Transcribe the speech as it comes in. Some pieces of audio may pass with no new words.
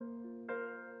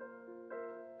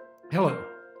Hello,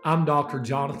 I'm Dr.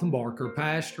 Jonathan Barker,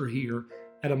 pastor here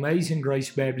at Amazing Grace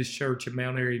Baptist Church in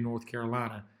Mount Airy, North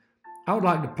Carolina. I would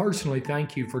like to personally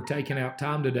thank you for taking out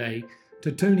time today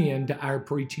to tune in to our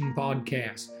preaching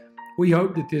podcast. We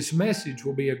hope that this message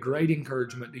will be a great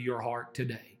encouragement to your heart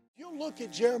today. You look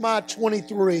at Jeremiah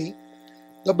 23,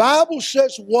 the Bible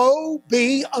says, "Woe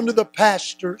be unto the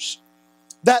pastors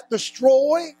that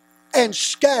destroy and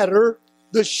scatter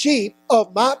the sheep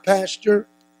of my pasture,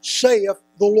 saith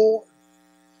the Lord.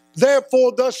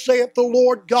 Therefore thus saith the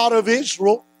Lord God of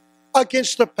Israel,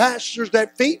 against the pastors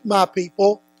that feed my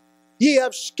people, ye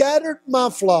have scattered my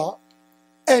flock,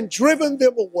 and driven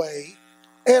them away,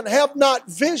 and have not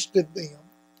visited them.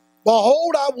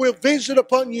 Behold, I will visit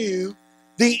upon you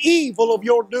the evil of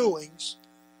your doings,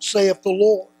 saith the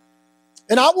Lord.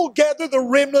 And I will gather the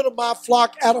remnant of my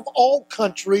flock out of all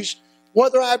countries,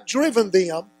 whether I have driven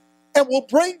them, and will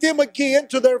bring them again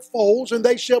to their folds, and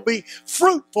they shall be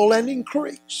fruitful and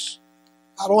increase."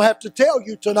 I don't have to tell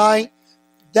you tonight,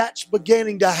 that's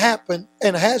beginning to happen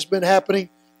and has been happening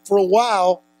for a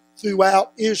while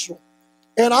throughout Israel.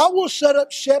 "And I will set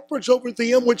up shepherds over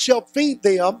them which shall feed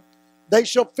them. They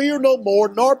shall fear no more,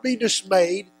 nor be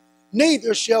dismayed,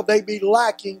 neither shall they be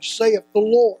lacking, saith the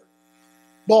Lord.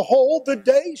 Behold, the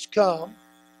days come,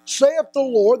 saith the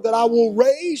Lord, that I will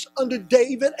raise unto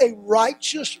David a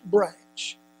righteous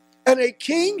branch, and a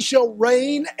king shall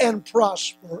reign and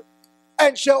prosper,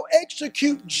 and shall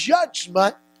execute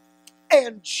judgment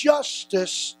and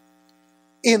justice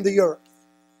in the earth."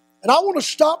 And I want to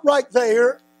stop right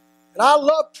there. And I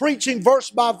love preaching verse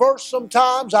by verse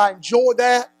sometimes. I enjoy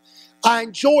that. I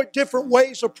enjoy different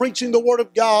ways of preaching the Word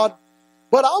of God.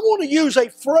 But I want to use a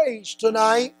phrase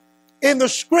tonight in the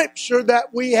scripture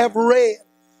that we have read.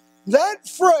 That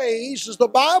phrase, as the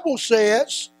Bible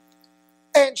says,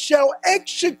 "and shall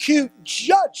execute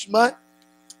judgment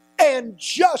and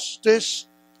justice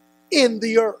in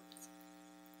the earth."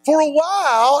 For a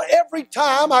while, every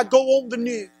time I go on the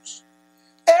news,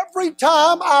 every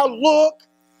time I look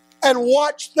and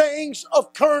watch things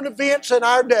of current events in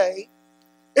our day,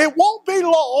 it won't be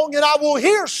long and I will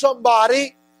hear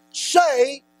somebody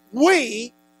say,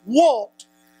 "We want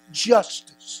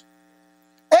justice."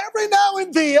 Every now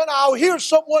and then I'll hear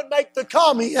someone make the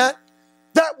comment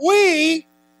that we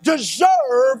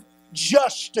deserve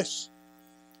justice.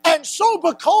 And so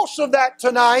because of that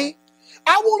tonight,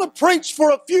 I want to preach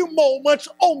for a few moments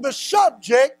on the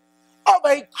subject of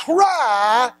a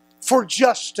cry for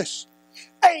justice.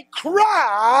 A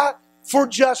cry for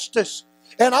justice.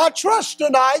 And I trust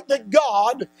tonight that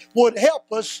God would help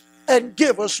us and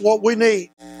give us what we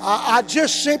need. I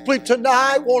just simply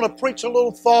tonight want to preach a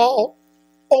little thought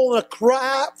on a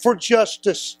cry for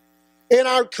justice. In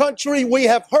our country, we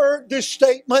have heard this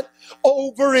statement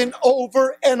over and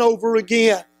over and over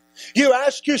again. You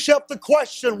ask yourself the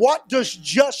question, what does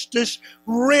justice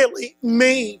really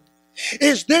mean?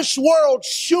 Is this world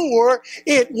sure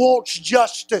it wants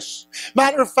justice?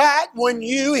 Matter of fact, when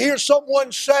you hear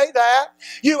someone say that,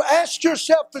 you ask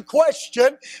yourself the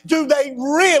question, do they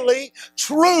really,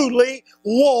 truly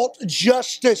want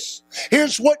justice?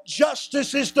 Here's what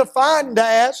justice is defined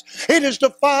as. It is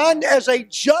defined as a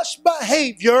just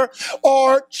behavior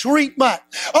or treatment.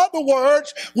 In other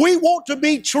words, we want to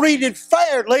be treated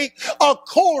fairly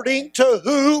according to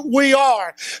who we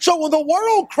are. So when the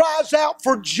world cries out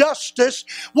for justice,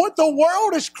 what the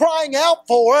world is crying out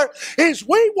for is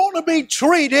we want to be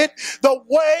treated the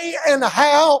way and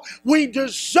how we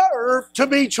deserve to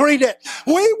be treated.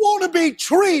 We want to be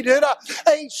treated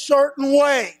a certain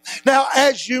way. Now,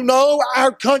 as you know,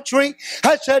 our country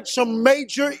has had some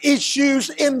major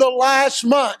issues in the last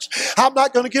months. I'm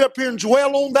not going to get up here and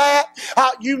dwell on that.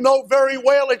 You know very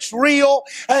well it's real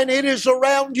and it is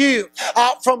around you.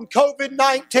 From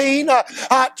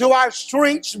COVID-19 to our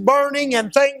streets burning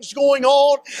and things going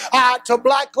on, to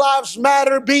Black Lives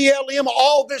Matter, BLM,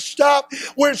 all this stuff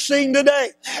we're seeing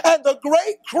today. And the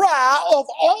great cry of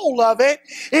all of it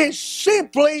is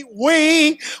simply,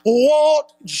 we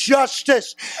want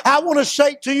justice. I want to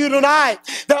say to you tonight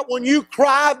that when you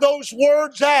cry those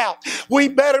words out, we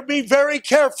better be very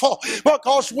careful,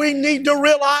 because we need to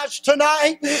realize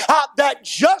tonight that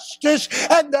justice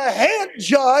and the head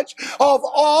judge of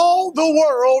all the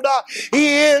world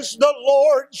is the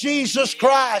Lord Jesus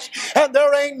Christ. And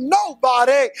there ain't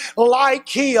nobody like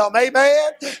Him.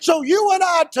 Amen? So you and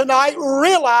I tonight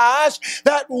realize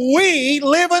that we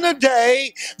live in a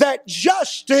day that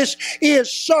justice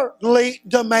is certainly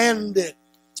demanded.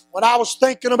 When I was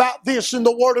thinking about this in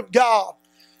the Word of God,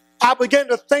 I began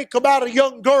to think about a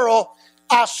young girl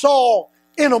I saw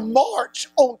in a march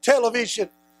on television.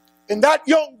 And that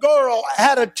young girl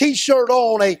had a t-shirt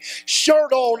on, a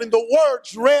shirt on, and the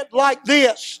words read like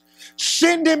this: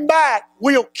 "Send him back,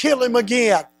 we'll kill him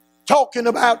again." Talking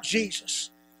about Jesus.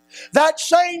 That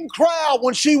same crowd,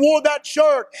 when she wore that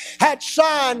shirt, had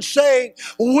signs saying,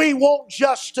 "We want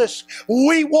justice.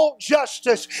 We want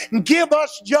justice. Give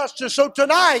us justice." So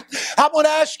tonight, I'm going to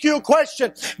ask you a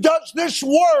question. Does this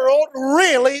world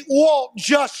really want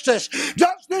justice?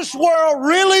 Does this world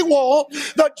really want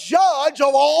the judge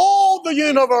of all the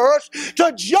universe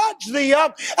to judge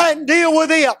them and deal with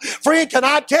them? Friend, can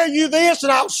I tell you this,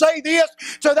 and I'll say this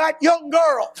to that young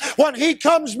girl. When he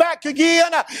comes back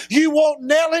again, you won't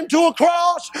nail him to a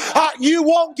cross. You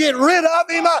won't get rid of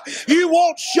him. You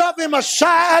won't shove him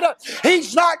aside.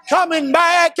 He's not coming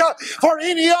back for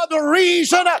any other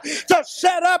reason to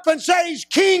set up and say he's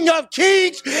King of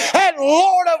Kings and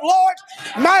Lord of Lords.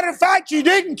 Matter of fact, you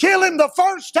didn't kill him the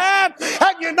first time,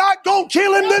 and you're not going to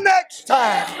kill him the next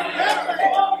time.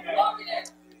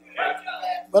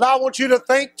 But I want you to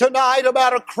think tonight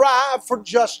about a cry for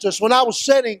justice. When I was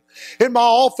sitting in my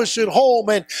office at home,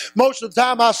 and most of the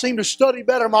time I seem to study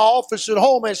better in my office at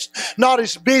home. It's not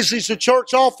as busy as the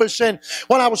church office. And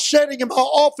when I was sitting in my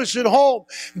office at home,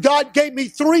 God gave me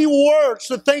 3 words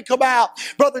to think about,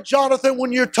 Brother Jonathan,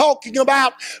 when you're talking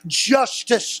about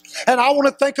justice. And I want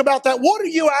to think about that. What are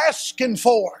you asking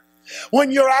for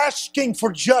when you're asking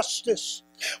for justice?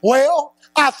 Well,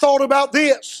 I thought about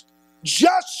this.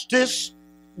 Justice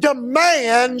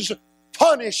demands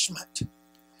punishment.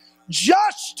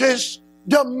 Justice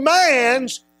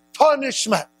demands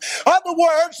punishment. In other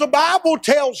words, the Bible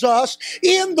tells us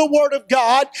in the Word of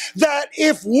God that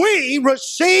if we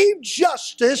receive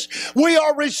justice, we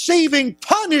are receiving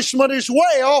punishment as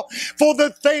well for the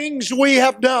things we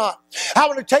have done. I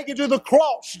want to take you to the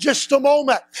cross just a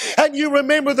moment. And you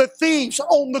remember the thieves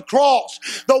on the cross.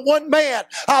 The one man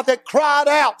that cried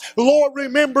out, "Lord,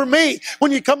 remember me,"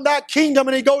 when you come to that kingdom,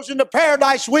 and he goes into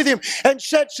paradise with him and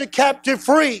sets the captive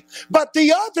free. But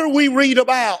the other we read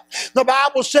about, the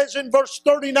Bible says in verse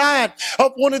 39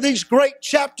 of one of these great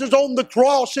chapters on the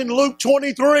cross in Luke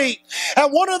 23,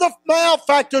 and one of the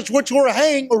malefactors which were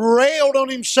hanged railed on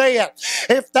him, saying,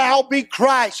 "If thou be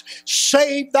Christ,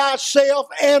 save thyself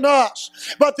and us."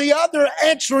 But the other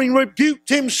answering rebuked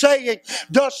him, saying,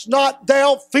 "Dost not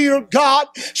thou fear God,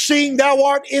 seeing thou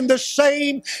art in the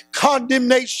same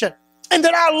condemnation?" And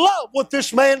then I love what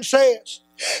this man says.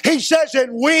 He says,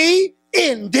 "And we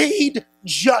indeed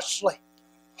justly."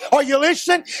 Are you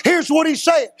listening? Here's what he's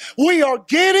saying. We are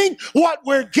getting what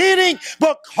we're getting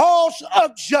because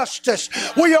of justice.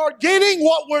 We are getting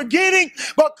what we're getting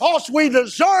because we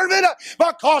deserve it,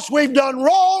 because we've done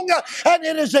wrong, and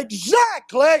it is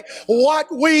exactly what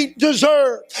we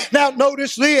deserve. Now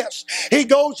notice this. He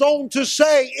goes on to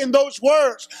say in those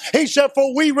words, he said,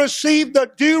 "For we receive the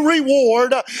due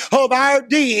reward of our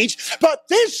deeds, but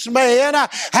this man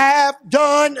have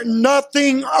done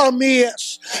nothing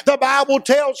amiss." The Bible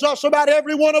tells us about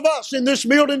every one of us in this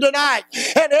building tonight,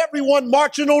 and everyone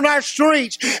marching on our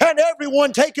streets, and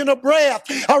everyone taking a breath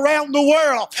around the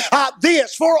world.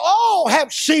 This, for all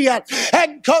have sinned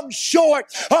and come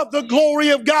short of the glory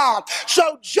of God.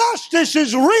 So justice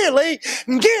is really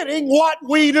getting what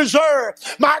we deserve.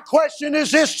 My question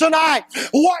is this tonight: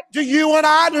 what do you and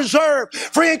I deserve?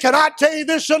 Friend, can I tell you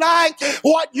this tonight?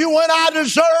 What you and I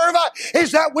deserve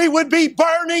is that we would be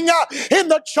burning in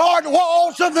the charred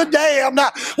walls of the damned.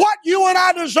 What you and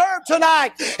I deserve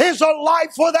tonight is a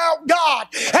life without God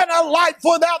and a life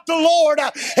without the Lord.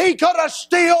 He could have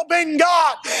still been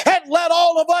God and let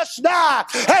all of us die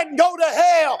and go to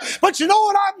hell. But you know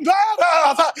what I'm glad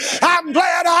of? I'm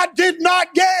glad I did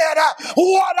not get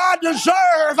what I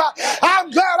deserve.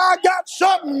 I'm glad I got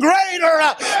something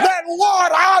greater than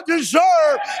what I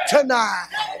deserve tonight.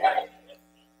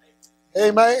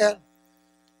 Amen.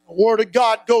 The Word of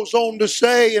God goes on to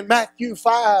say in Matthew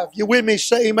 5, you with me?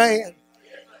 Say amen.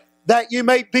 That you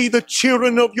may be the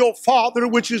children of your Father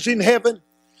which is in heaven.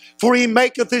 For He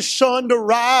maketh His sun to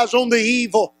rise on the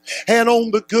evil and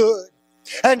on the good,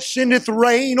 and sendeth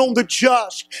rain on the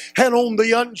just and on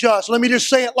the unjust. Let me just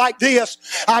say it like this.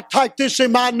 I typed this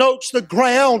in my notes. The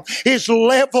ground is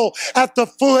level at the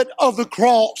foot of the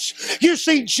cross. You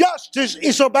see, justice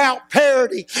is about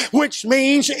parity, which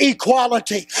means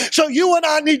equality. So you and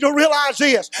I need to realize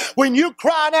this. When you're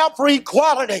crying out for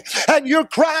equality, and you're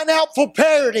crying out for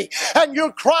parity, and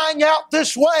you're crying out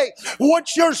this way,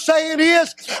 what you're saying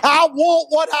is, I want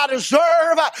what I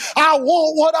deserve. I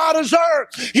want what I deserve.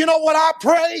 You know what I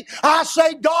pray? I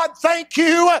say, God, thank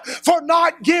you for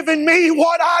not giving me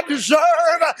what I deserve.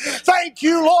 Thank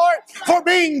you, Lord, for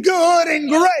being good and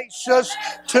gracious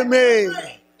to me.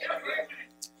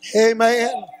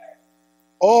 Amen.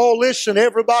 Oh, listen,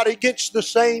 everybody gets the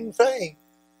same thing.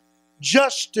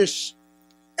 Justice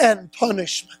and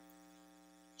punishment.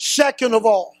 Second of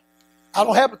all, I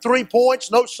don't have 3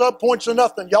 points, no sub-points or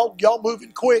nothing. Y'all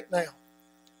moving quick now.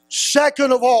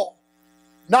 Second of all,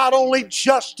 not only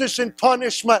justice and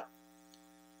punishment,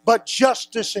 but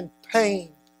justice and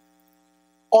pain.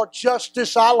 Or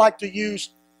justice, I like to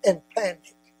use, and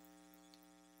panic.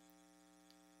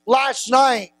 Last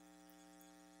night,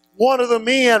 one of the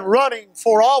men running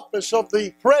for office of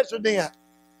the President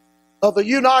of the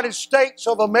United States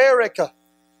of America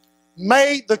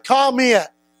made the comment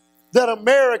that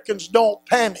Americans don't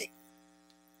panic.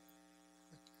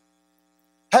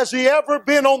 Has he ever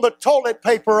been on the toilet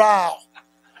paper aisle?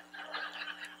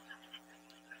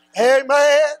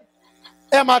 Amen.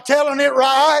 Am I telling it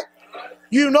right?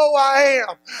 You know I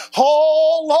am.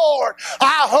 Oh, Lord,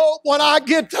 I hope when I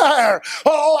get there,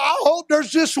 I hope there's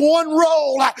just one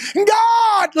roll.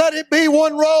 God, let it be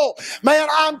one roll. Man,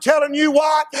 I'm telling you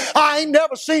what, I ain't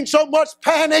never seen so much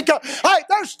panic. Hey,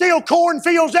 there's still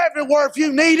cornfields everywhere if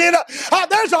you need it.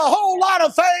 There's a whole lot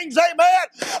of things,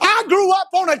 amen. I grew up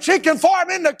on a chicken farm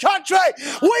in the country.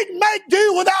 We'd make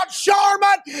do without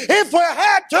Charmin if we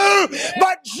had to,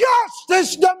 but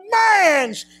justice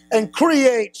demands and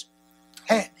creates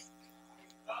panic.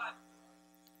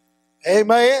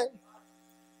 Amen.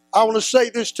 I want to say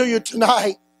this to you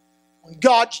tonight. When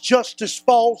God's justice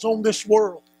falls on this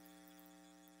world,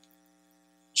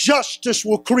 justice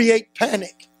will create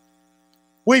panic.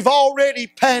 We've already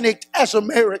panicked as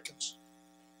Americans.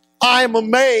 I am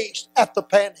amazed at the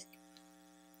panic.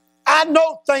 I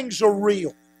know things are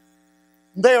real.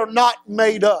 They are not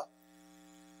made up.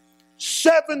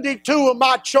 72 of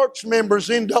my church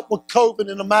members end up with COVID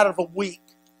in a matter of a week.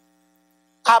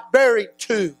 I buried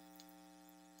 2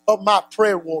 of my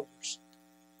prayer warriors.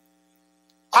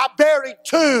 I buried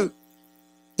 2.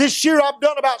 This year I've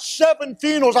done about 7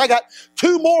 funerals. I got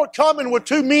 2 more coming with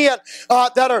 2 men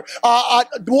that are,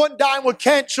 one dying with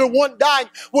cancer, one dying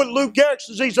with Lou Gehrig's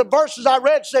disease. The verses I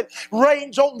read said,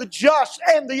 rains on the just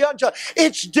and the unjust.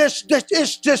 It's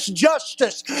just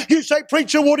justice. You say,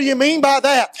 preacher, what do you mean by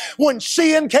that? When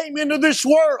sin came into this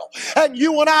world and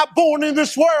you and I born in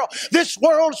this world is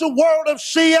a world of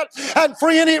sin, and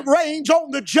friend, it rains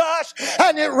on the just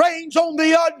and it rains on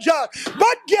the unjust.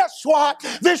 But guess what?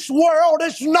 This world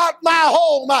is not my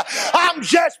home. I'm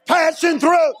just passing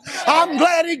through. I'm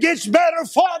glad it gets better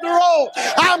farther on.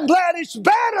 I'm glad it's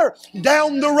better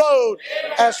down the road,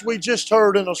 as we just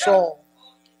heard in a song.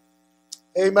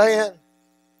 Amen.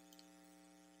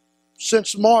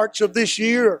 Since March of this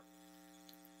year,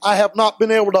 I have not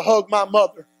been able to hug my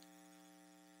mother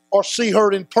or see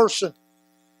her in person.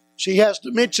 She has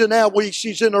dementia now.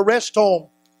 She's in a rest home.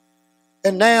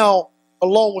 And now,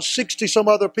 along with 60 some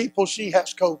other people, she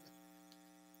has COVID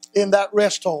in that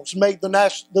rest home. It's made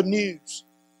the news.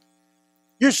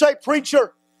 You say,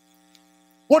 preacher,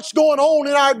 what's going on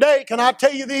in our day? Can I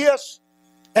tell you this?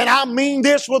 And I mean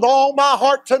this with all my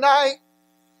heart tonight.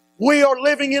 We are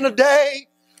living in a day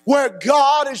where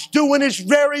God is doing His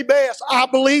very best. I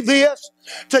believe this,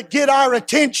 to get our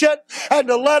attention and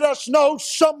to let us know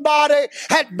somebody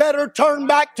had better turn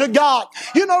back to God.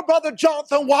 You know, Brother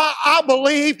Jonathan, why I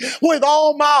believe with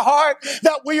all my heart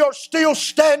that we are still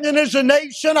standing as a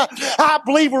nation. I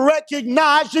believe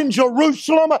recognizing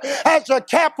Jerusalem as the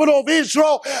capital of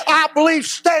Israel. I believe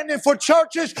standing for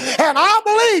churches. And I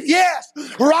believe, yes,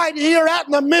 right here out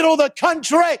in the middle of the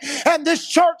country and this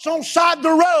church on side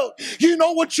the road. You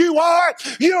know what you are?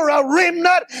 You're a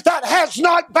remnant that has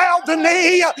not bowed the knee,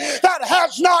 that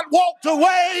has not walked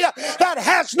away, that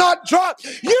has not dropped.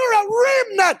 You're a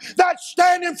remnant that's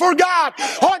standing for God.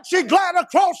 Aren't you glad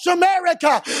across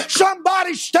America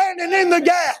somebody's standing in the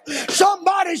gap?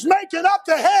 Somebody's making up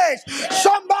the hedge.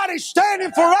 Somebody's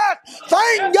standing for us.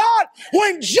 Thank God,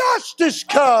 when justice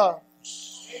comes,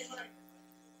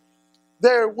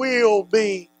 there will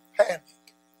be panic.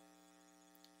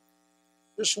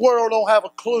 This world don't have a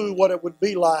clue what it would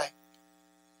be like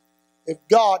if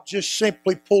God just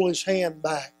simply pulled His hand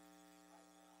back.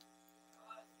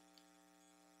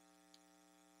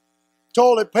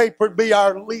 Toilet paper would be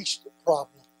our least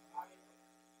problem.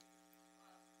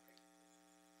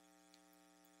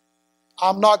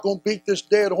 I'm not going to beat this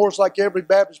dead horse like every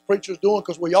Baptist preacher is doing,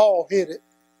 because we all hit it.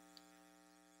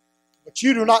 But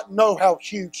you do not know how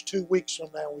huge 2 weeks from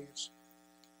now is.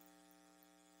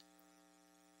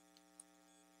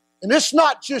 And it's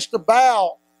not just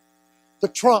about the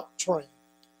Trump train.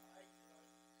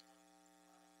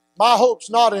 My hope's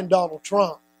not in Donald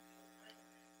Trump.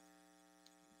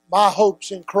 My hope's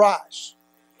in Christ.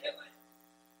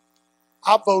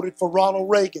 I voted for Ronald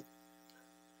Reagan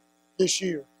this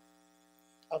year.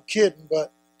 I'm kidding,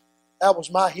 but that was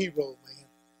my hero, man.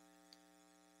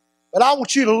 But I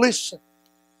want you to listen.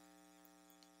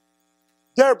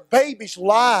 There are babies'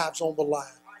 lives on the line.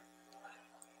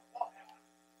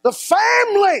 The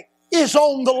family is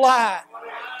on the line.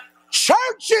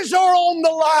 Churches are on the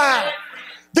line.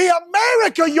 The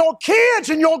America your kids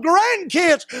and your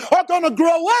grandkids are going to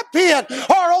grow up in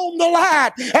are on the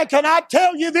line. And can I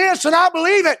tell you this, and I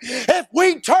believe it, if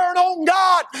we turn on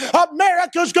God,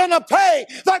 America's going to pay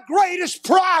the greatest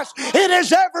price it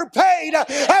has ever paid.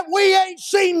 And we ain't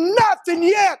seen nothing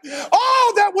yet.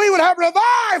 Oh, that we would have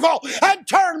revival and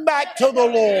turn back to the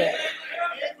Lord.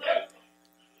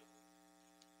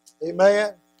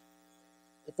 Amen.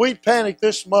 If we panic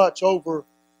this much over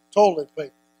toilet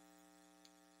paper,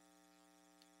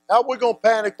 how are we going to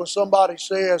panic when somebody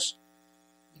says,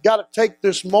 you got to take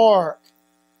this mark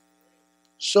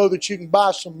so that you can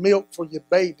buy some milk for your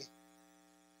baby?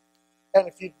 And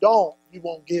if you don't, you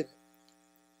won't get it.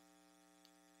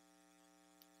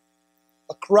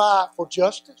 A cry for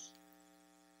justice?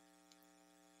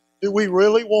 Do we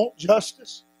really want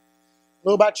justice? I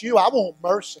don't know about you, I want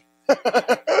mercy.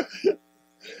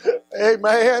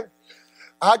 Amen.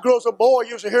 I grew up as a boy,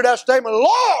 used to hear that statement,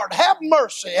 Lord, have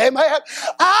mercy. Amen.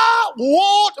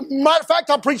 Matter of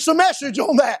fact, I preached a message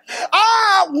on that.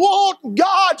 I want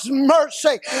God's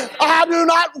mercy. I do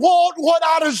not want what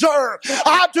I deserve.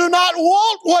 I do not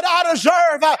want what I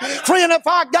deserve. Friend, if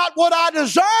I got what I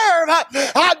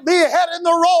deserve, I'd be heading the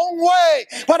wrong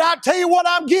way. But I tell you what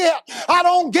I get. I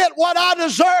don't get what I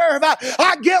deserve.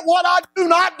 I get what I do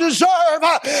not deserve.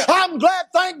 I'm glad,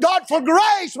 thank God for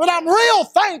grace, but I'm real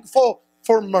thankful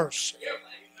for mercy.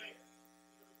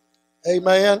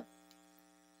 Amen.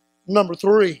 Number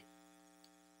 3.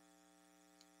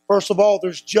 First of all,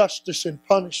 there's justice and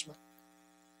punishment.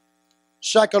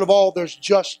 Second of all, there's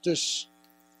justice,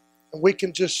 and we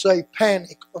can just say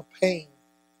panic or pain.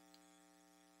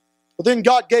 But then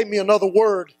God gave me another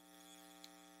word.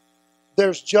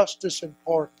 There's justice and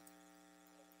pardon.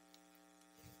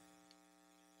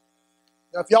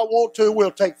 Now, if y'all want to,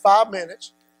 we'll take 5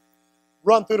 minutes.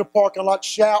 Run through the parking lot,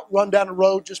 shout, run down the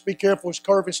road. Just be careful, it's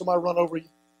curvy, somebody run over you.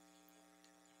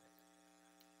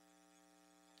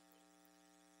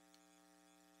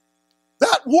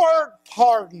 That word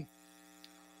pardon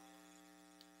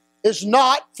is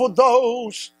not for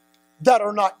those that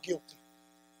are not guilty.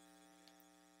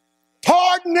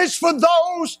 Pardon is for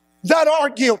those that are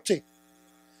guilty.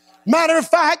 Matter of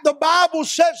fact, the Bible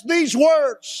says these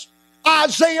words,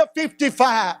 Isaiah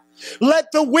 55,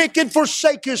 let the wicked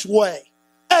forsake his way,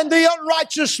 and the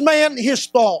unrighteous man his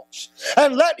thoughts.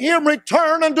 And let him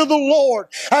return unto the Lord,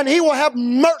 and he will have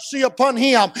mercy upon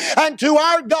him, and to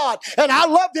our God. And I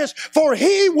love this, for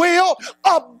he will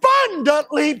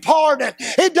abundantly pardon.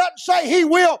 It doesn't say he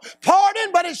will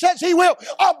pardon, but it says he will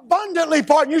abundantly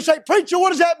pardon. You say, preacher,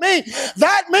 what does that mean?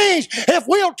 That means if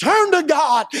we'll turn to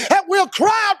God, and we'll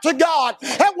cry out to God,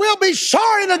 and we'll be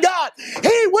sorry to God,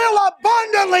 he will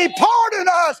abundantly pardon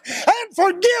us and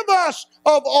forgive us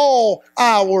of all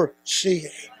our sin.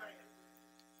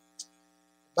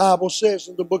 The Bible says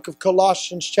in the book of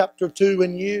Colossians chapter 2,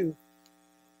 and you,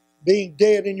 being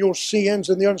dead in your sins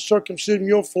and the uncircumcision of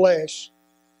your flesh,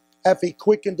 hath he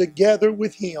quickened together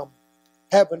with him,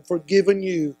 having forgiven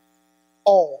you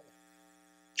all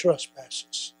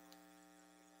trespasses.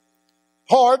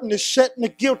 Pardon is setting a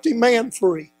guilty man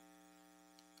free.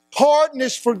 Pardon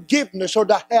is forgiveness, or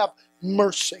to have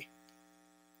mercy.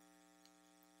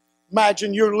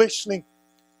 Imagine you're listening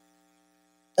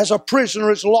as a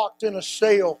prisoner is locked in a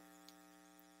cell.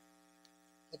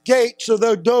 The gates of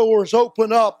the doors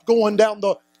open up going down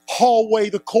the hallway,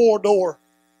 the corridor.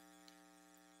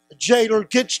 The jailer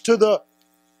gets to the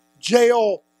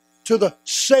jail, to the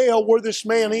cell where this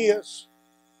man is.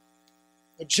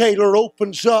 The jailer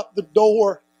opens up the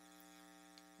door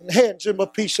and hands him a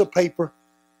piece of paper.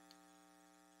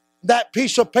 That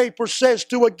piece of paper says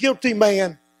to a guilty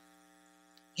man,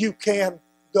 you can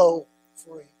go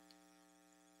free.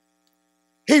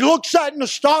 He looks at it in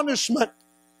astonishment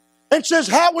and says,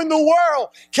 how in the world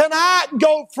can I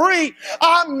go free?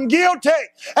 I'm guilty.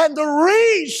 And the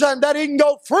reason that he can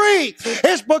go free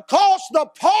is because the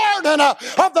pardon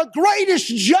of the greatest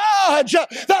judge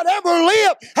that ever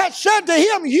lived has said to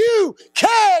him, you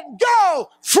can go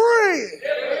free.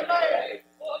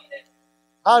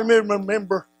 I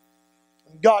remember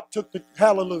when God took the,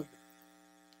 hallelujah.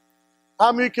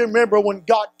 How many can remember when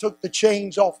God took the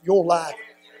chains off your life?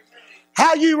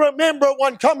 How you remember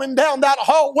when coming down that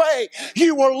hallway,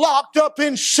 you were locked up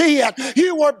in sin.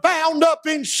 You were bound up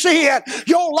in sin.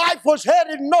 Your life was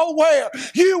headed nowhere.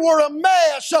 You were a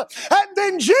mess. And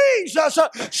then Jesus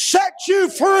set you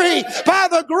free by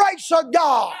the grace of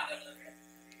God.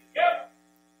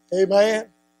 Amen.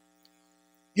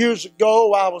 Years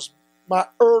ago, I was in my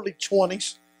early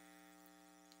 20s.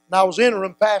 And I was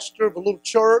interim pastor of a little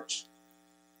church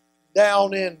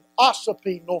down in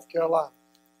Ossipee, North Carolina.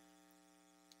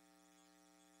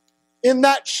 In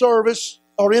that service,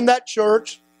 or in that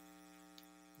church,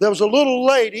 there was a little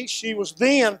lady. She was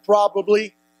then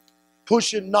probably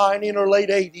pushing 90 in her late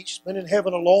 80s, been in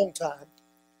heaven a long time.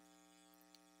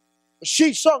 But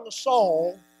she sung a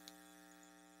song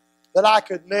that I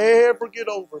could never get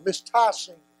over. Miss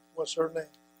Tyson was her name.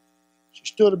 She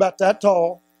stood about that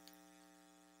tall.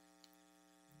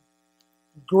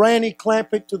 Granny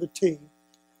Clampett to the T.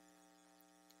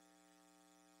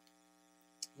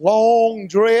 Long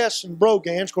dress and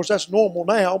brogans. Of course, that's normal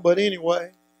now, but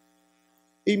anyway.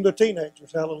 Even the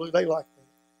teenagers, hallelujah, they like that.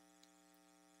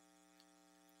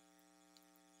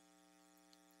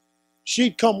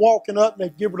 She'd come walking up and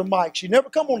they'd give her the mic. She'd never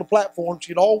come on the platform.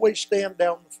 She'd always stand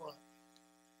down the front.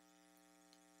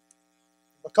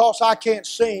 Because I can't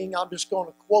sing, I'm just going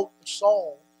to quote the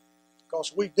song.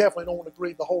 Because we definitely don't want to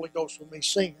grieve the Holy Ghost with me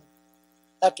singing.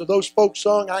 After those folks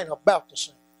sung, I ain't about to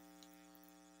sing.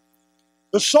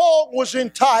 The song was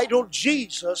entitled,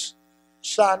 Jesus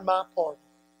Signed My Pardon.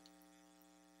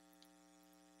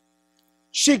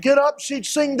 She'd get up, she'd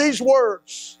sing these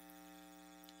words.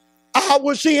 I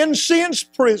was in sin's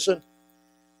prison,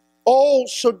 oh,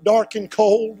 so dark and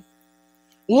cold,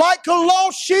 like a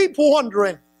lost sheep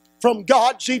wandering from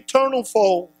God's eternal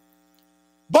fold.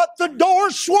 But the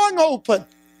door swung open.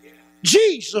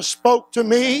 Jesus spoke to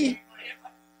me.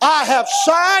 I have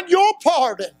signed your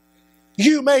pardon.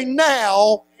 You may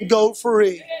now go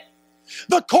free.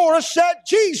 The chorus said,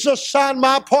 Jesus signed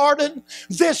my pardon.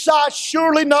 This I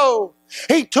surely know.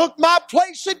 He took my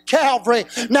place at Calvary.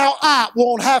 Now I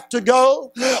won't have to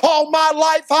go. All my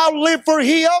life I'll live for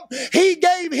Him. He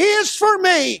gave His for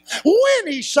me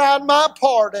when He signed my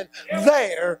pardon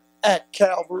there at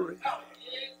Calvary.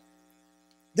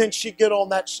 Then she get on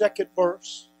that second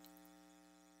verse.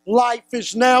 Life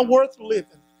is now worth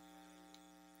living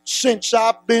since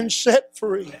I've been set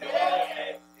free.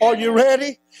 Are you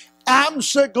ready? I'm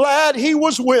so glad He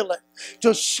was willing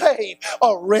to save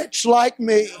a wretch like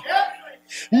me.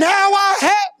 Now I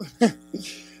have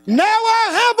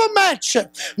a mansion,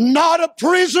 not a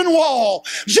prison wall.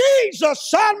 Jesus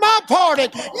signed my pardon.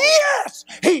 Yes,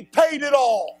 He paid it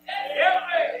all.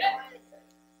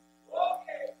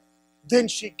 Then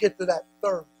she'd get to that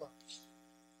third verse.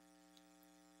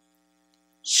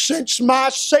 Since my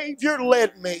Savior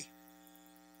led me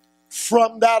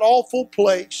from that awful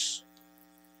place,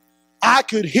 I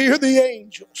could hear the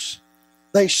angels.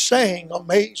 They sang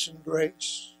Amazing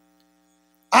Grace.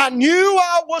 I knew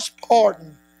I was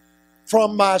pardoned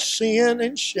from my sin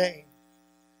and shame.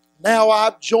 Now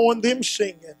I've joined them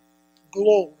singing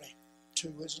glory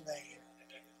to His name.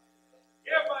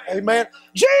 Amen.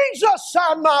 Jesus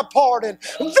signed my pardon.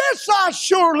 This I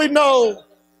surely know.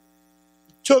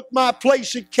 Took my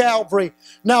place at Calvary.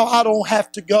 Now I don't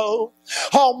have to go.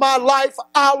 All my life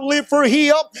I'll live for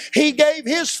Him. He gave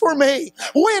His for me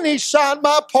when He signed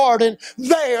my pardon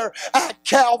there at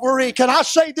Calvary. Can I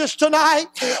say this tonight?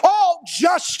 Oh,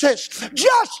 justice.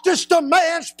 Justice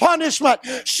demands punishment.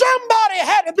 Somebody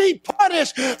had to be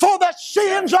punished for the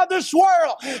sins of this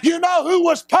world. You know who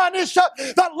was punished?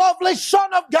 The lovely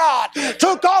Son of God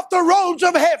took off the robes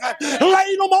of heaven,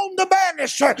 laid them on the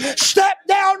banister, stepped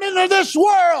down into this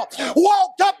world,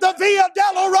 walked up the Via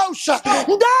Dolorosa,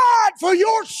 died for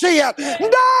your sin,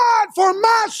 died for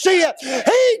my sin.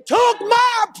 He took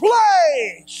my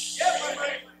place.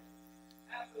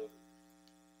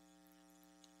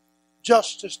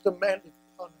 Justice demanded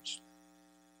punishment.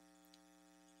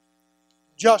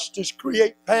 Justice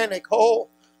create panic. Oh,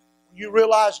 you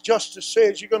realize justice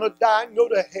says you're going to die and go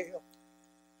to hell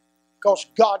because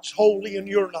God's holy and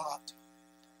you're not.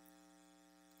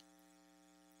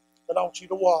 But I want you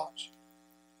to watch.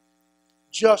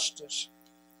 Justice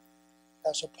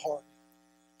as a pardon.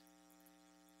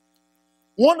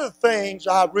 One of the things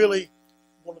I really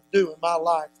want to do in my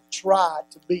life, try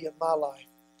to be in my life,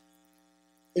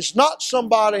 is not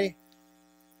somebody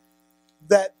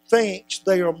that thinks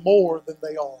they are more than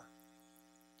they are.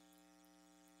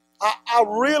 I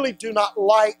really do not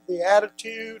like the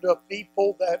attitude of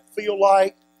people that feel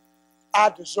like I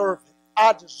deserve it.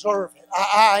 I deserve it.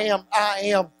 I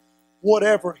am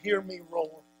whatever. Hear me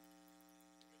roar.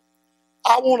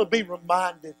 I want to be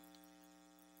reminded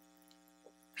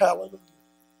Hallelujah.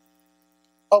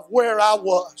 Of where I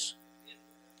was.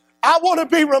 I want to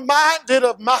be reminded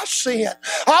of my sin.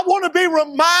 I want to be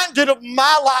reminded of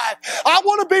my life. I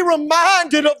want to be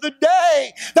reminded of the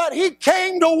day that He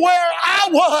came to where I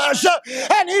was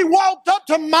and He walked up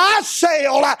to my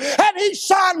cell and He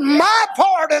signed my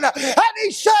pardon and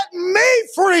He set me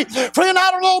free. Friend,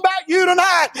 I don't know about you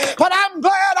tonight, but I'm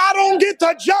glad I don't get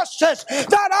the justice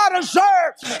that I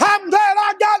deserve. I'm glad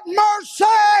I got mercy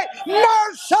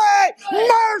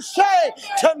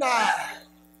tonight.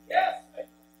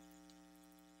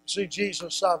 See,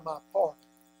 Jesus signed my pardon.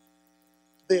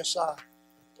 This I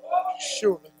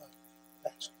surely